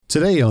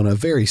Today on a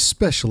very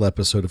special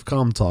episode of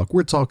Com Talk,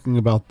 we're talking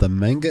about the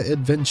manga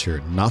adventure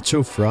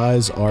Nacho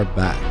Fries Are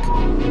Back.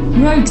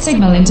 Rogue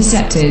signal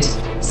intercepted.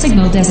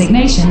 Signal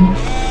designation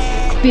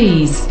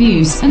B's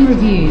views and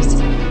reviews.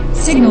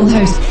 Signal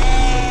host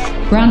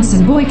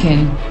Branson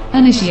Boykin.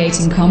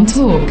 Initiating Com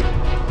Talk.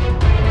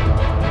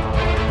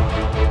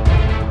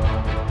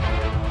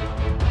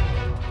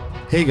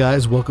 Hey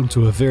guys, welcome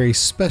to a very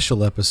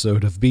special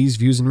episode of B's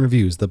Views and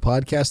Reviews, the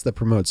podcast that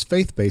promotes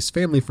faith-based,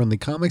 family-friendly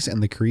comics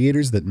and the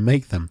creators that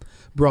make them.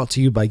 Brought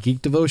to you by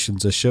Geek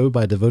Devotions, a show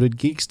by devoted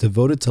geeks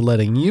devoted to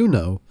letting you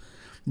know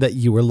that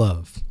you are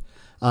loved.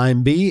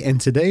 I'm B, and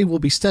today we'll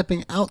be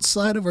stepping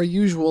outside of our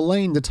usual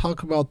lane to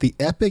talk about the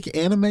epic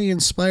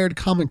anime-inspired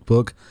comic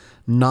book,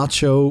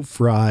 Nacho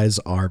Fries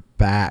Are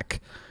Back.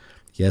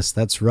 Yes,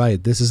 that's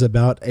right. This is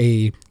about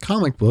a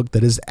comic book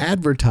that is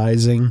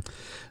advertising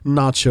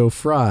nacho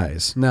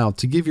fries. Now,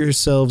 to give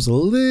yourselves a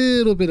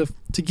little bit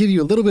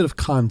of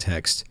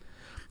context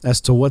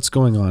as to what's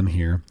going on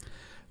here,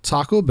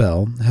 Taco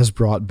Bell has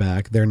brought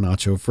back their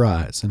nacho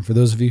fries. And for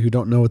those of you who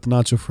don't know what the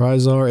nacho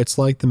fries are, it's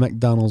like the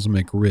McDonald's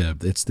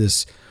McRib. It's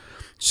this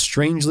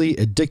strangely,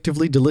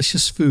 addictively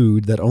delicious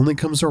food that only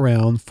comes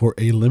around for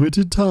a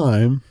limited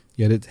time,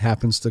 yet it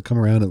happens to come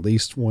around at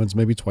least once,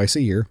 maybe twice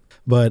a year.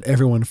 But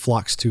everyone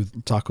flocks to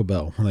Taco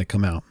Bell when they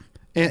come out.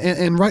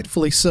 And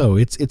rightfully so.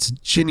 It's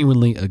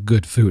genuinely a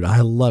good food. I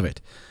love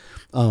it.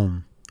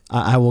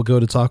 I will go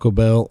to Taco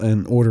Bell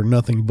and order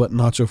nothing but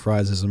nacho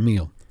fries as a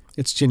meal.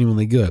 It's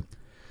genuinely good.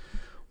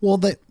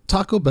 Well,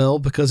 Taco Bell,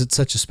 because it's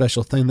such a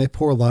special thing, they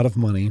pour a lot of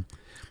money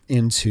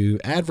into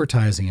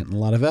advertising it and a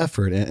lot of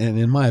effort. And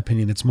in my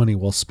opinion, it's money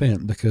well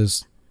spent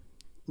because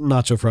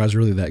nacho fries are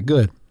really that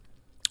good.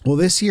 Well,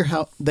 this year,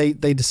 they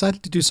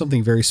decided to do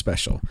something very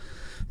special.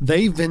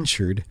 They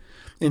ventured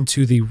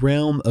into the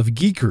realm of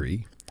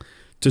geekery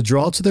to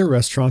draw to their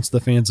restaurants the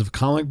fans of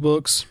comic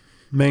books,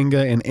 manga,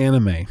 and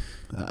anime.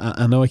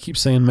 I know I keep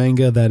saying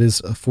manga. That is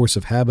a force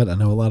of habit. I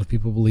know a lot of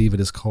people believe it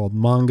is called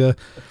manga.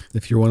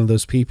 If you're one of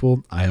those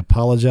people, I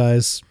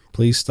apologize.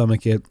 Please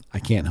stomach it. I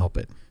can't help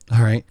it.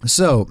 All right.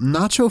 So,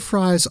 Nacho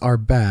Fries Are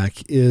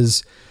Back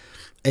is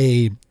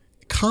a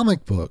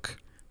comic book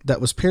that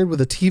was paired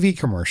with a TV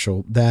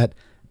commercial that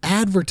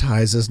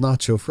advertises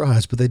nacho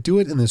fries, but they do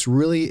it in this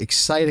really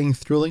exciting,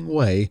 thrilling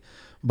way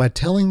by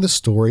telling the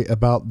story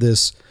about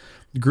this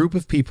group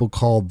of people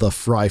called the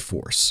Fry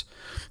Force.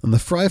 And the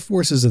Fry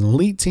Force is an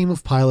elite team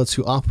of pilots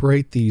who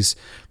operate these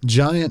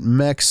giant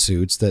mech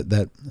suits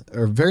that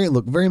are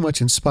look very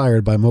much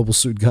inspired by Mobile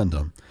Suit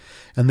Gundam.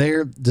 And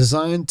they're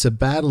designed to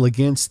battle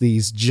against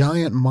these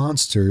giant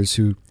monsters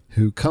who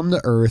come to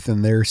Earth,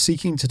 and they're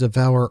seeking to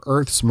devour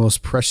Earth's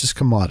most precious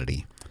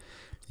commodity.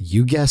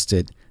 You guessed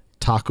it,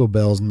 Taco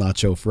Bell's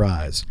nacho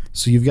fries.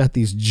 So you've got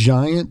these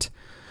giant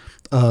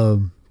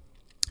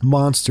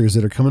monsters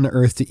that are coming to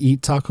Earth to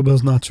eat Taco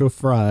Bell's nacho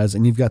fries,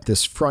 and you've got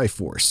this Fry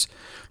Force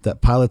that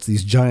pilots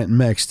these giant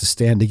mechs to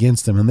stand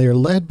against them, and they are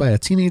led by a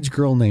teenage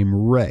girl named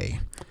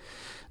Ray.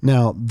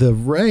 Now, the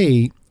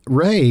Ray,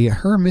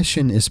 her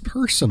mission is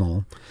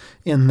personal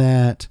in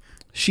that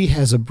she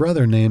has a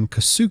brother named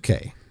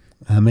Kasuke.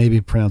 I may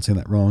be pronouncing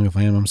that wrong. If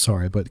I am, I'm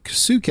sorry, but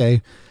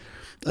Kasuke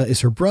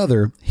is her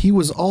brother. He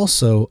was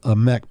also a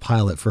mech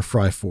pilot for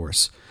Fry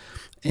Force.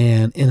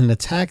 And in an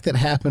attack that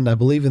happened, I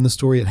believe in the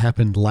story it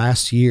happened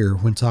last year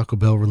when Taco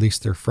Bell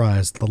released their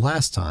fries the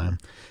last time,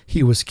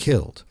 he was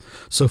killed.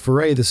 So for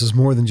Ray, this is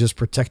more than just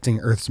protecting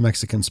Earth's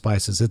Mexican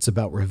spices. It's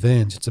about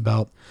revenge. It's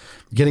about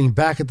getting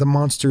back at the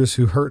monsters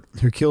who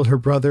killed her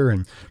brother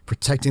and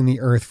protecting the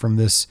Earth from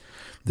this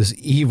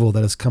evil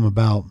that has come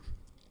about.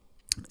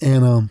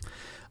 And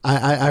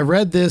I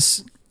read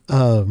this.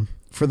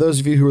 For those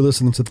of you who are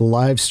listening to the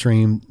live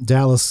stream,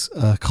 Dallas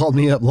called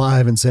me up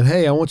live and said,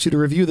 "Hey, I want you to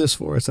review this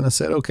for us." And I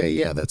said, "Okay,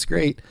 yeah, that's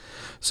great."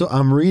 So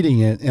I'm reading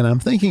it, and I'm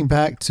thinking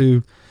back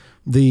to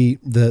the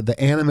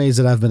animes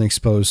that I've been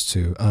exposed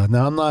to.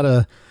 Now, I'm not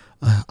a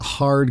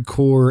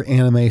hardcore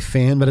anime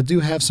fan, but I do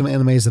have some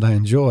animes that I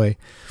enjoy.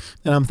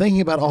 And I'm thinking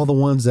about all the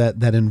ones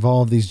that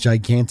involve these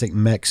gigantic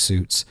mech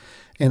suits.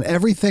 And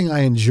everything I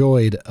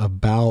enjoyed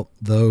about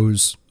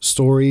those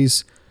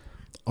stories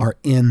are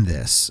in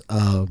this.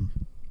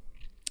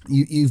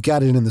 You've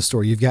got it in the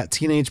story. You've got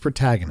teenage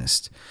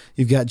protagonists.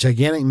 You've got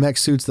gigantic mech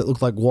suits that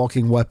look like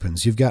walking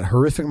weapons. You've got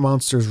horrific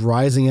monsters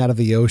rising out of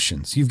the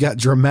oceans. You've got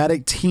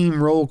dramatic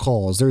team roll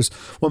calls. There's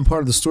one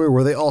part of the story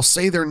where they all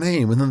say their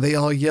name and then they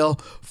all yell,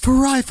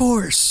 "Fry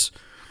Force!"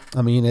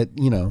 I mean, it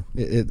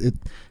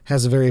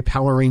has a very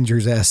Power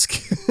Rangers-esque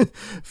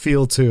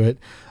feel to it.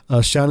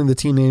 Shouting the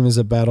team name is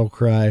a battle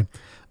cry.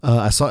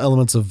 I saw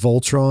elements of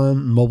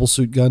Voltron, Mobile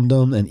Suit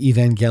Gundam, and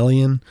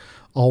Evangelion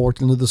all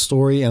worked into the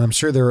story, and I'm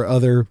sure there are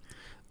other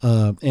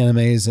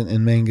animes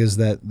and mangas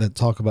that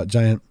talk about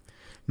giant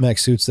mech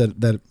suits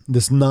that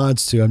this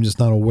nods to. I'm just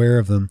not aware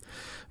of them.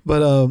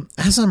 But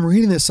as I'm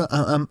reading this,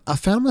 I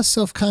found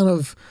myself kind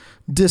of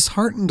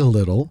disheartened a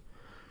little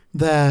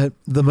that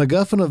the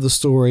MacGuffin of the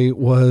story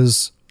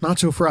was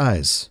nacho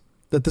fries.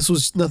 that this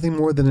was nothing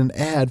more than an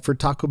ad for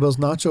Taco Bell's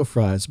nacho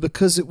fries,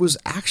 because it was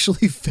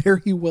actually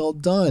very well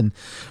done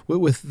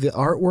with the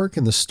artwork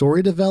and the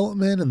story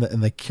development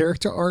and the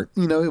character art.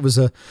 It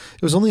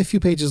was only a few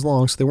pages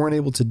long, so they weren't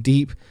able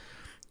to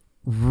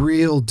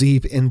real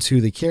deep into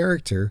the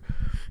character,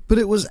 but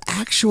it was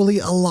actually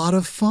a lot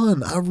of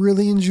fun. I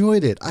really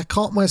enjoyed it. I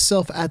caught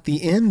myself at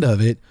the end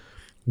of it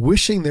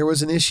wishing there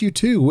was an issue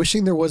 2,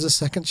 wishing there was a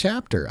second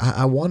chapter.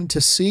 I wanted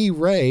to see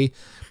Ray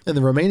and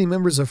the remaining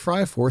members of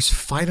Fry Force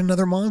fight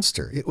another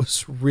monster. It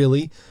was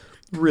really,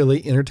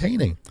 really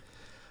entertaining.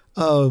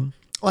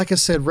 Like I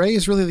said, Ray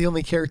is really the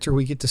only character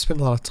we get to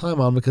spend a lot of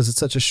time on because it's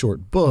such a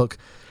short book.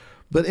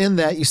 But in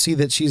that, you see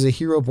that she's a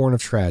hero born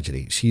of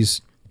tragedy.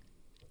 She's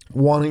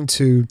wanting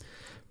to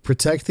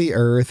protect the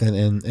earth,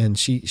 and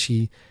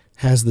she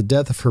has the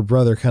death of her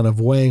brother kind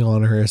of weighing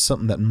on her as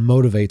something that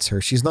motivates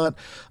her. She's not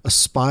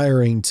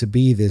aspiring to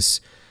be this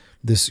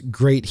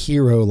great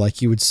hero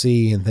like you would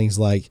see in things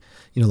like,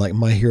 like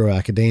My Hero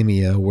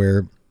Academia,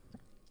 where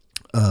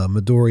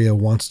Midoriya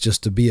wants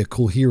just to be a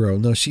cool hero.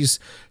 No, she's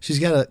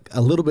got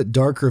a little bit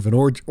darker of an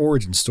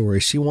origin story.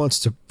 She wants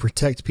to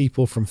protect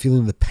people from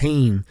feeling the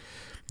pain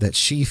that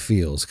she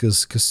feels,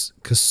 because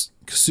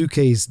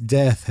Kasuke's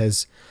death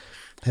has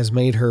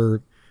made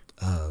her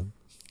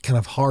kind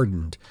of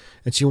hardened,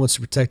 and she wants to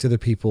protect other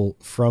people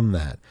from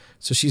that.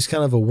 So she's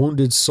kind of a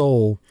wounded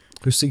soul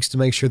who seeks to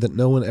make sure that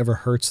no one ever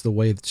hurts the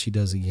way that she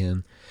does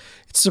again.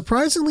 It's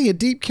surprisingly a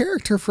deep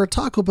character for a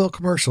Taco Bell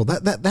commercial.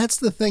 That's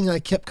the thing I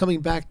kept coming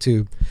back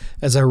to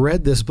as I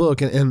read this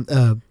book, and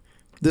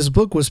this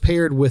book was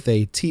paired with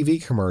a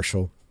TV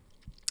commercial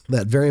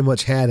that very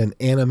much had an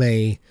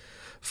anime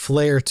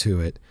flair to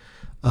it,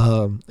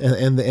 and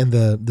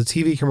the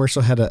TV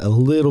commercial had a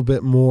little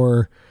bit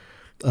more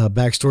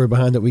backstory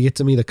behind it. We get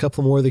to meet a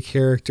couple more of the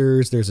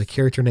characters. There's a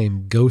character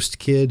named Ghost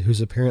Kid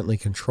who's apparently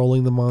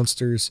controlling the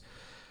monsters.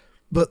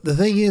 But the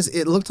thing is,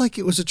 it looked like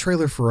it was a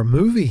trailer for a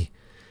movie.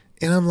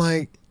 And I'm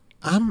like,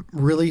 I'm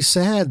really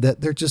sad that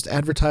they're just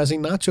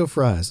advertising nacho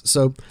fries.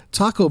 So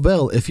Taco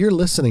Bell, if you're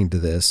listening to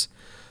this,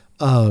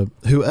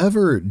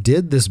 whoever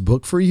did this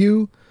book for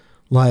you,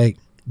 like,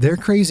 they're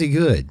crazy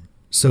good.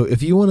 So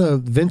if you want to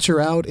venture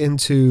out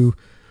into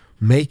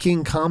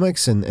making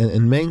comics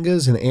and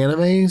mangas and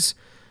animes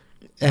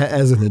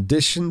as an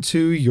addition to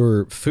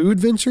your food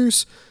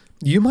ventures,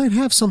 you might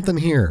have something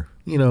here.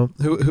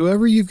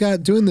 Whoever you've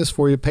got doing this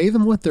for you, pay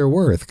them what they're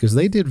worth, because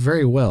they did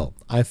very well,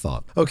 I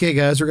thought. Okay,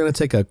 guys, we're going to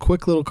take a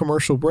quick little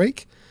commercial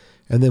break,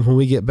 and then when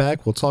we get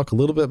back, we'll talk a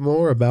little bit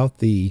more about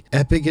the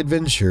epic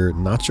adventure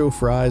Nacho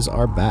Fries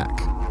Are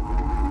Back.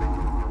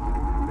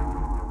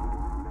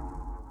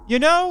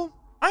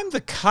 I'm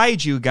the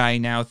kaiju guy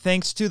now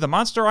thanks to the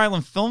Monster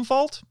Island Film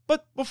Vault,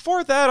 but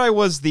before that I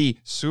was the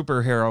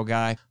superhero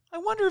guy. I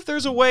wonder if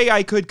there's a way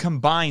I could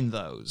combine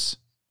those.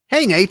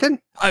 Hey, Nathan.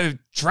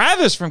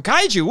 Travis from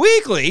Kaiju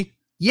Weekly?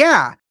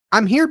 Yeah,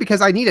 I'm here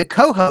because I need a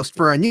co-host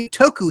for a new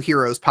Toku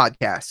Heroes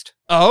podcast.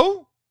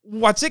 Oh?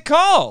 What's it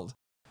called?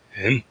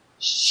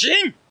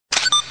 Henshin!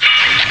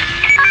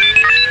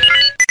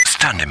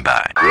 Standing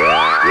by.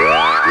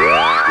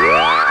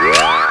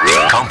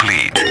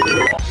 Complete.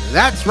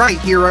 That's right,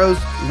 heroes.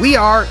 We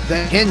are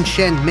the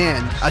Henshin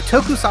Men, a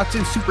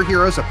tokusatsu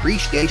superheroes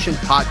appreciation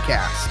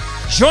podcast.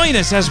 Join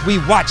us as we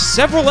watch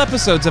several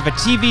episodes of a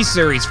TV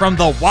series from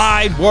the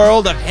wide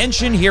world of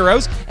Henshin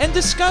heroes and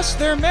discuss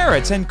their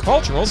merits and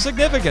cultural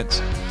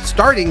significance.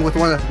 Starting with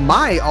one of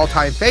my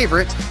all-time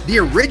favorites, the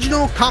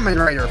original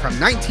Kamen Rider from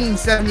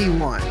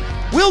 1971.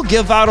 We'll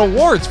give out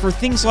awards for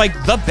things like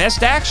the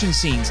best action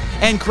scenes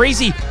and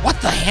crazy what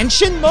the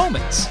Henshin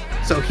moments.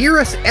 So hear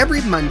us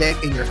every Monday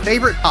in your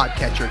favorite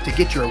podcatcher to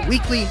get your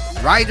weekly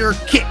Rider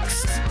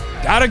kicks.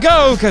 Gotta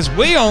go, because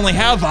we only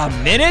have a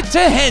minute to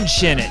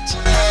Henshin it.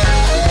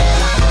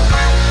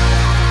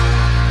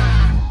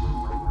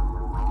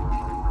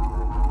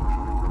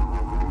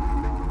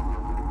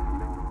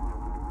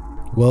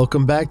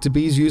 Welcome back to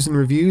B's Views and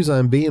Reviews.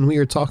 I'm B, and we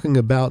are talking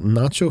about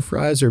Nacho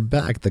Fries Are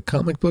Back, the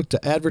comic book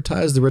to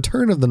advertise the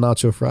return of the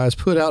Nacho Fries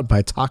put out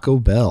by Taco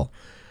Bell.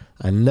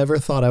 I never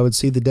thought I would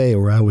see the day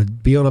where I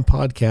would be on a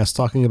podcast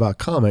talking about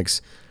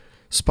comics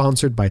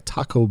sponsored by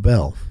Taco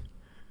Bell.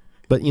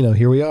 But,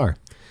 here we are.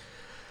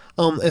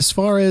 As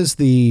far as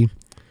the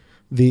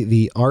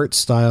art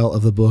style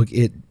of the book,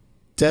 it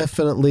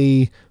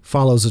definitely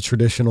follows a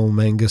traditional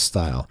manga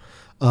style.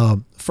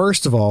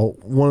 First of all,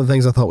 one of the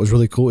things I thought was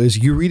really cool is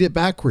you read it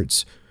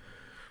backwards.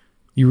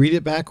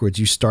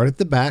 You start at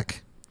the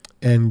back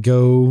and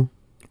go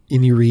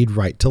and you read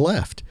right to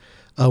left,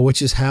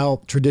 which is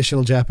how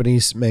traditional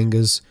Japanese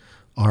mangas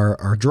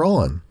are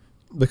drawn,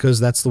 because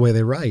that's the way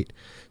they write.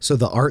 So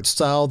the art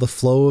style, the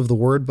flow of the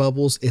word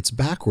bubbles, it's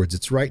backwards.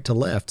 It's right to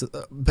left,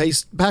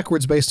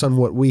 backwards based on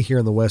what we here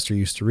in the West are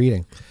used to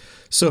reading.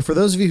 So for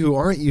those of you who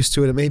aren't used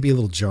to it, it may be a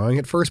little jarring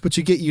at first, but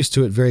you get used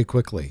to it very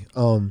quickly.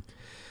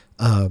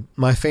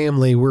 My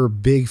family, we're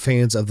big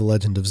fans of The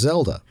Legend of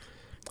Zelda,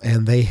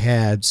 and they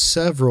had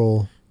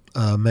several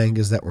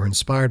mangas that were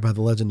inspired by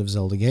The Legend of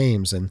Zelda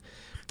games, and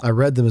I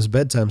read them as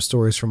bedtime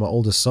stories for my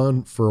oldest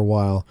son for a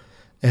while,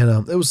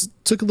 And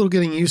took a little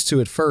getting used to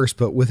at first,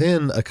 but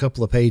within a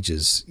couple of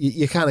pages,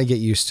 you kind of get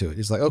used to it.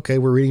 It's like, okay,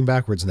 we're reading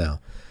backwards now.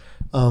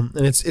 And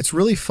it's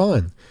really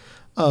fun.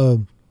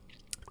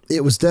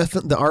 It was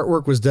the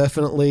artwork was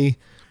definitely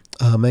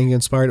manga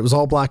inspired. It was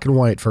all black and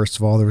white. First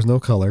of all, there was no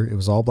color. It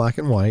was all black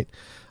and white.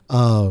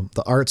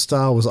 The art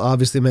style was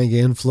obviously manga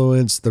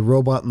influenced. The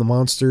robot and the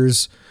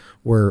monsters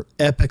were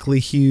epically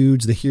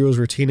huge. The heroes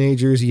were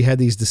teenagers. You had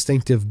these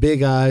distinctive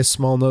big eyes,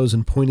 small nose,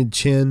 and pointed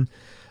chin.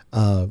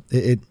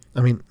 It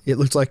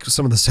looked like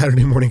some of the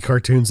Saturday morning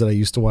cartoons that I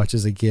used to watch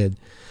as a kid.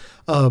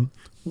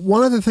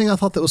 One other thing I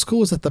thought that was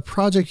cool is that the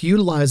project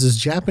utilizes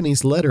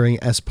Japanese lettering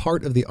as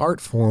part of the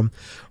art form,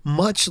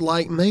 much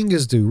like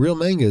mangas do, real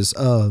mangas.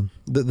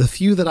 The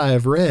few that I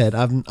have read,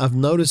 I've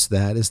noticed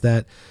that is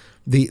that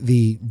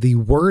the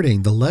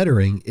wording, the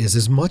lettering is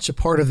as much a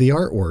part of the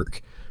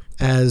artwork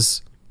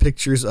as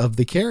pictures of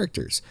the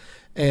characters.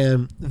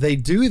 And they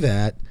do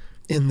that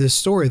in this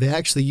story. They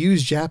actually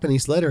use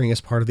Japanese lettering as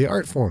part of the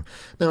art form.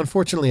 Now,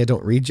 unfortunately, I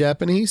don't read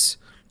Japanese,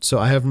 so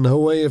I have no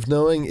way of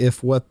knowing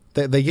if what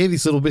they gave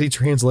these little bitty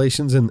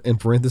translations in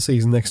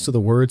parentheses next to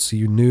the words, so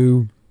you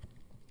knew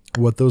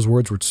what those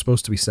words were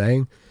supposed to be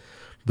saying.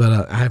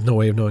 But I have no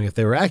way of knowing if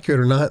they were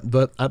accurate or not.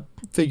 But I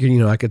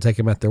figured, I could take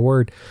them at their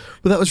word.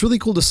 But that was really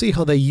cool to see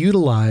how they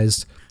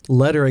utilized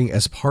lettering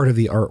as part of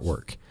the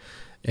artwork,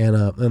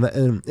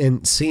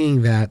 and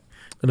seeing that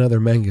in other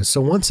mangas.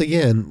 So once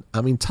again,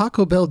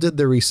 Taco Bell did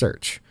their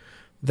research.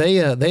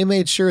 They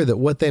made sure that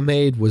what they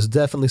made was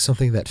definitely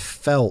something that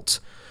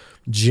felt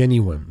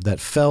genuine, that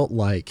felt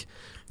like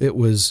it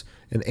was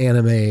an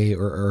anime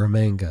or a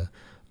manga.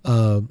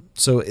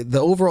 So the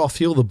overall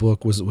feel of the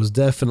book was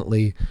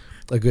definitely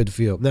a good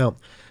feel. Now,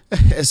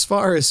 as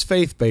far as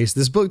faith-based,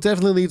 this book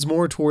definitely leads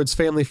more towards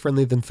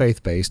family-friendly than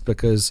faith-based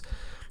because,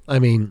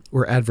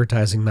 we're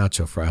advertising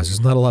nacho fries. There's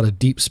not a lot of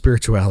deep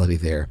spirituality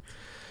there.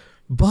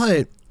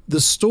 But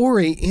the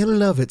story in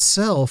and of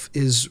itself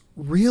is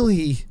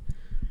really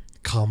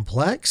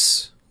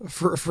complex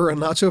for a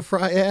nacho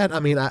fry ad.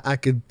 I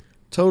could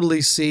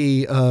totally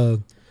see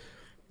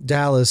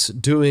Dallas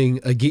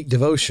doing a geek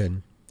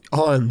devotion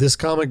on this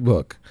comic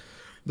book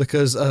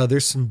because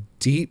there's some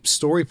deep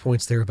story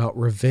points there about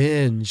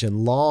revenge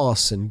and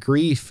loss and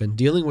grief and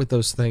dealing with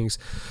those things.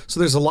 So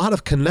there's a lot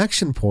of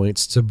connection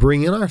points to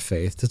bring in our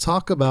faith, to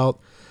talk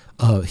about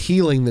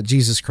healing that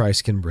Jesus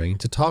Christ can bring,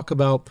 to talk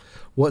about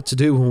what to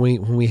do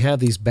when we have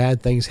these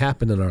bad things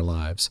happen in our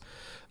lives.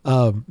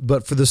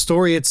 But for the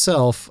story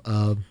itself,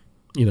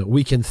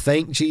 we can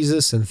thank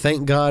Jesus and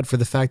thank God for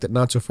the fact that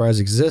nacho fries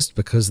exist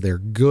because they're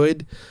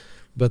good,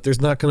 but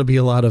there's not going to be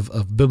a lot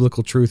of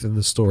biblical truth in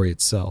the story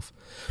itself.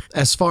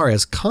 As far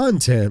as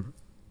content,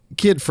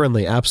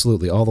 kid-friendly,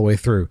 absolutely, all the way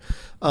through.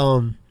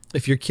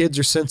 If your kids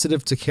are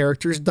sensitive to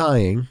characters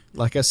dying,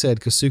 like I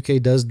said,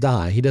 Kosuke does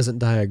die. He doesn't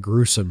die a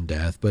gruesome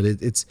death, but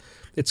it's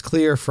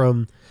clear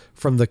from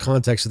the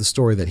context of the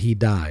story that he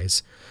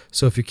dies.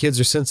 So if your kids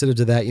are sensitive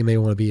to that, you may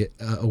want to be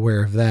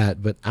aware of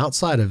that. But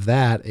outside of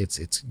that,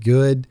 it's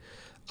good.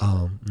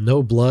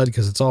 No blood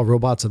because it's all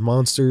robots and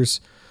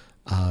monsters.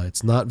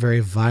 It's not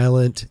very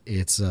violent.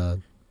 It's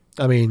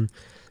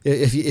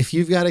if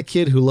you've got a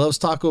kid who loves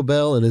Taco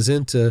Bell and is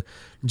into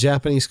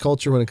Japanese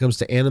culture when it comes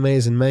to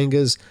animes and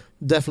mangas,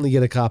 definitely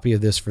get a copy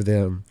of this for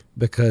them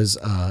because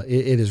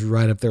it is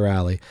right up their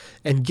alley.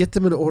 And get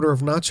them an order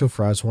of nacho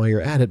fries while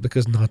you're at it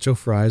because nacho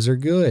fries are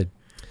good.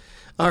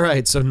 All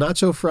right, so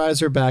Nacho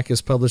Fries Are Back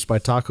is published by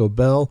Taco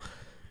Bell.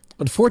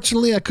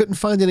 Unfortunately, I couldn't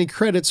find any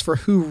credits for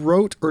who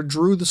wrote or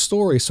drew the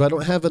story, so I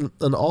don't have an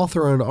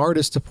author or an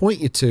artist to point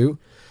you to.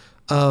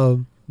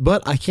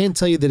 But I can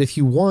tell you that if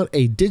you want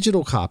a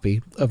digital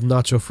copy of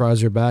Nacho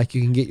Fries Are Back,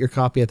 you can get your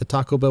copy at the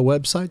Taco Bell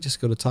website. Just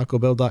go to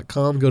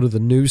tacobell.com, go to the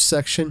news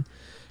section,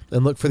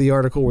 and look for the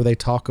article where they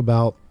talk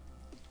about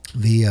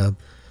the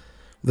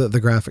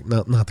graphic,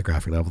 not the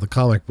graphic novel, the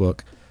comic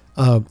book.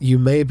 You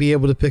may be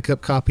able to pick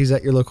up copies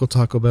at your local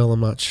Taco Bell,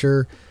 I'm not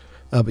sure,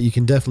 but you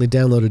can definitely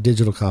download a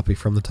digital copy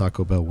from the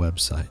Taco Bell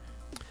website.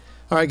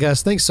 All right,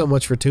 guys, thanks so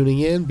much for tuning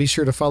in. Be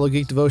sure to follow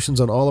Geek Devotions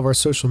on all of our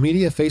social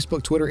media,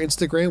 Facebook, Twitter,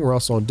 Instagram. We're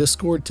also on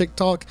Discord,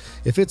 TikTok.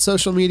 If it's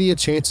social media,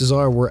 chances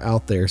are we're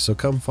out there, so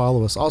come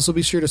follow us. Also,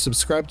 be sure to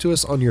subscribe to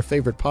us on your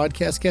favorite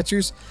podcast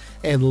catchers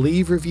and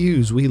leave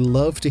reviews. We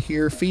love to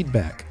hear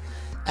feedback.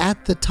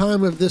 At the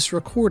time of this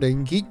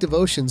recording, Geek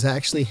Devotions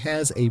actually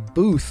has a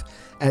booth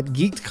at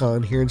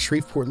GeekCon here in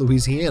Shreveport,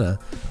 Louisiana.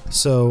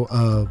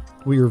 So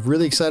we are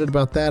really excited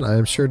about that. I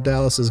am sure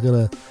Dallas is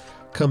going to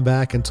come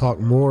back and talk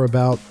more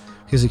about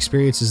his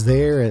experiences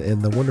there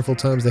and the wonderful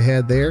times they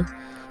had there.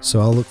 So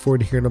I'll look forward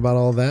to hearing about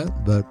all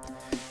that. But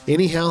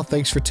anyhow,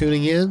 thanks for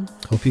tuning in.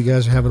 Hope you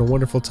guys are having a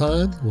wonderful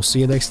time. We'll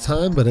see you next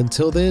time. But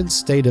until then,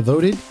 stay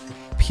devoted,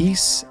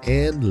 peace,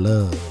 and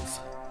love.